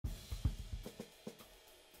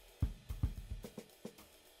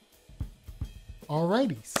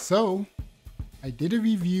Alrighty, so I did a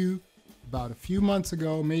review about a few months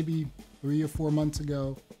ago, maybe 3 or 4 months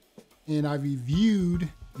ago, and I reviewed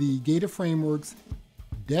the Gator Frameworks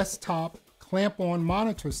desktop clamp-on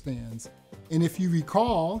monitor stands. And if you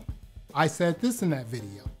recall, I said this in that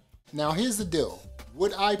video. Now here's the deal.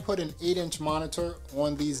 Would I put an 8-inch monitor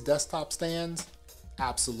on these desktop stands?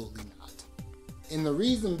 Absolutely not. And the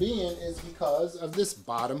reason being is because of this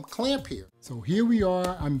bottom clamp here. So here we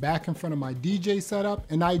are, I'm back in front of my DJ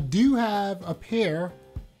setup, and I do have a pair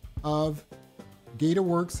of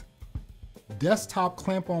GatorWorks desktop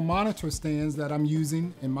clamp-on monitor stands that I'm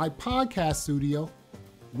using in my podcast studio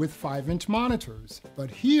with 5-inch monitors.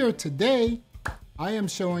 But here today, I am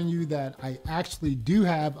showing you that I actually do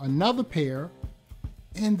have another pair,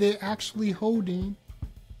 and they're actually holding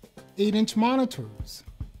 8-inch monitors.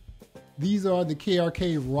 These are the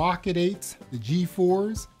KRK Rocket 8s, the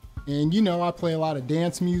G4s. And you know, I play a lot of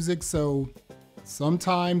dance music, so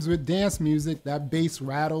sometimes with dance music, that bass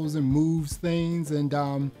rattles and moves things. And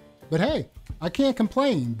but hey, I can't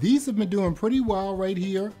complain. These have been doing pretty well right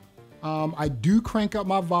here. I do crank up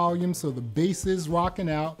my volume, so the bass is rocking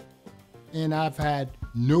out, and I've had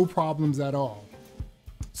no problems at all.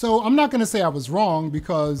 So I'm not gonna say I was wrong,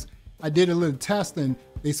 because I did a little test and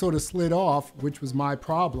they sort of slid off, which was my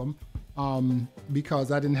problem.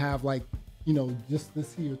 Because I didn't have, like, you know, just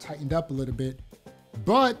this here tightened up a little bit.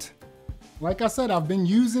 But like I said, I've been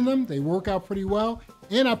using them. They work out pretty well.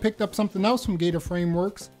 And I picked up something else from Gator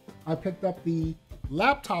Frameworks. I picked up the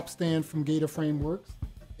laptop stand from Gator Frameworks.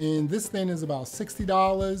 And this thing is about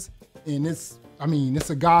 $60. And it's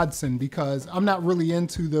a godsend, because I'm not really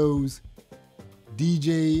into those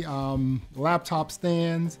DJ laptop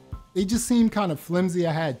stands. They just seem kind of flimsy.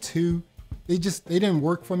 I had two. They didn't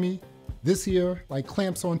work for me. This here, like,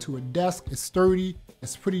 clamps onto a desk. It's sturdy.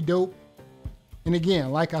 It's pretty dope. And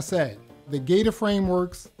again, like I said, the Gator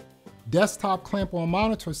Frameworks desktop clamp-on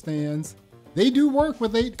monitor stands, they do work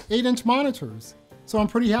with 8-inch monitors. So I'm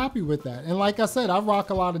pretty happy with that. And like I said, I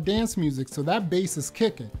rock a lot of dance music, so that bass is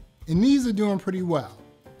kicking. And these are doing pretty well.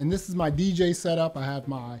 And this is my DJ setup. I have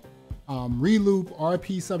my Reloop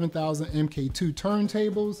RP7000 MK2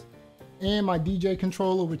 turntables and my DJ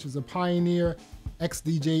controller, which is a Pioneer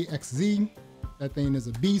XDJ XZ. That thing is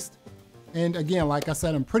a beast. And again, like I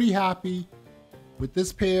said, I'm pretty happy with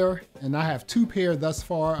this pair, and I have 2 pair thus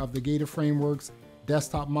far of the Gator Frameworks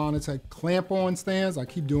desktop monitor clamp-on stands. I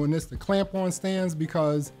keep doing this, the clamp-on stands,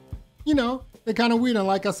 because, you know, they're kind of weird. And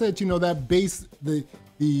like I said, you know, that base, the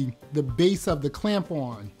base of the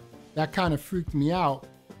clamp-on, that kind of freaked me out.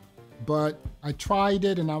 But I tried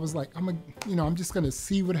it, and I was like, I'm just gonna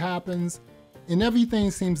see what happens, and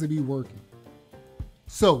everything seems to be working.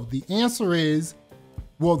 So the answer is,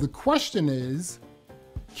 well, the question is,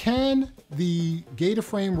 can the Gator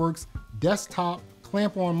Frameworks desktop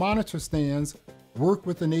clamp-on monitor stands work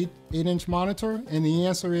with an 8-inch monitor? And the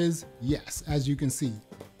answer is yes, as you can see.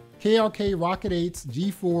 KRK Rocket 8s,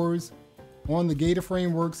 G4s on the Gator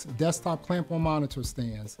Frameworks desktop clamp-on monitor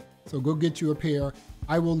stands. So go get you a pair.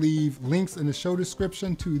 I will leave links in the show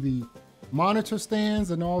description to the monitor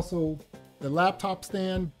stands and also the laptop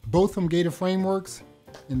stand, both from Gator Frameworks.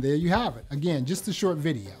 And there you have it. Again, just a short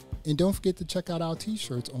video. And don't forget to check out our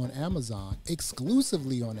t-shirts on Amazon,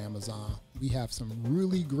 exclusively on Amazon. We have some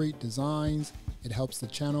really great designs. It helps the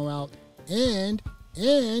channel out. And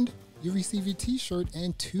you receive your t-shirt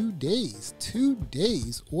in 2 days. 2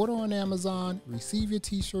 days. Order on Amazon, receive your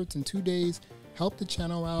t-shirts in 2 days, help the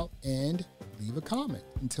channel out, and leave a comment.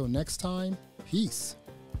 Until next time, peace.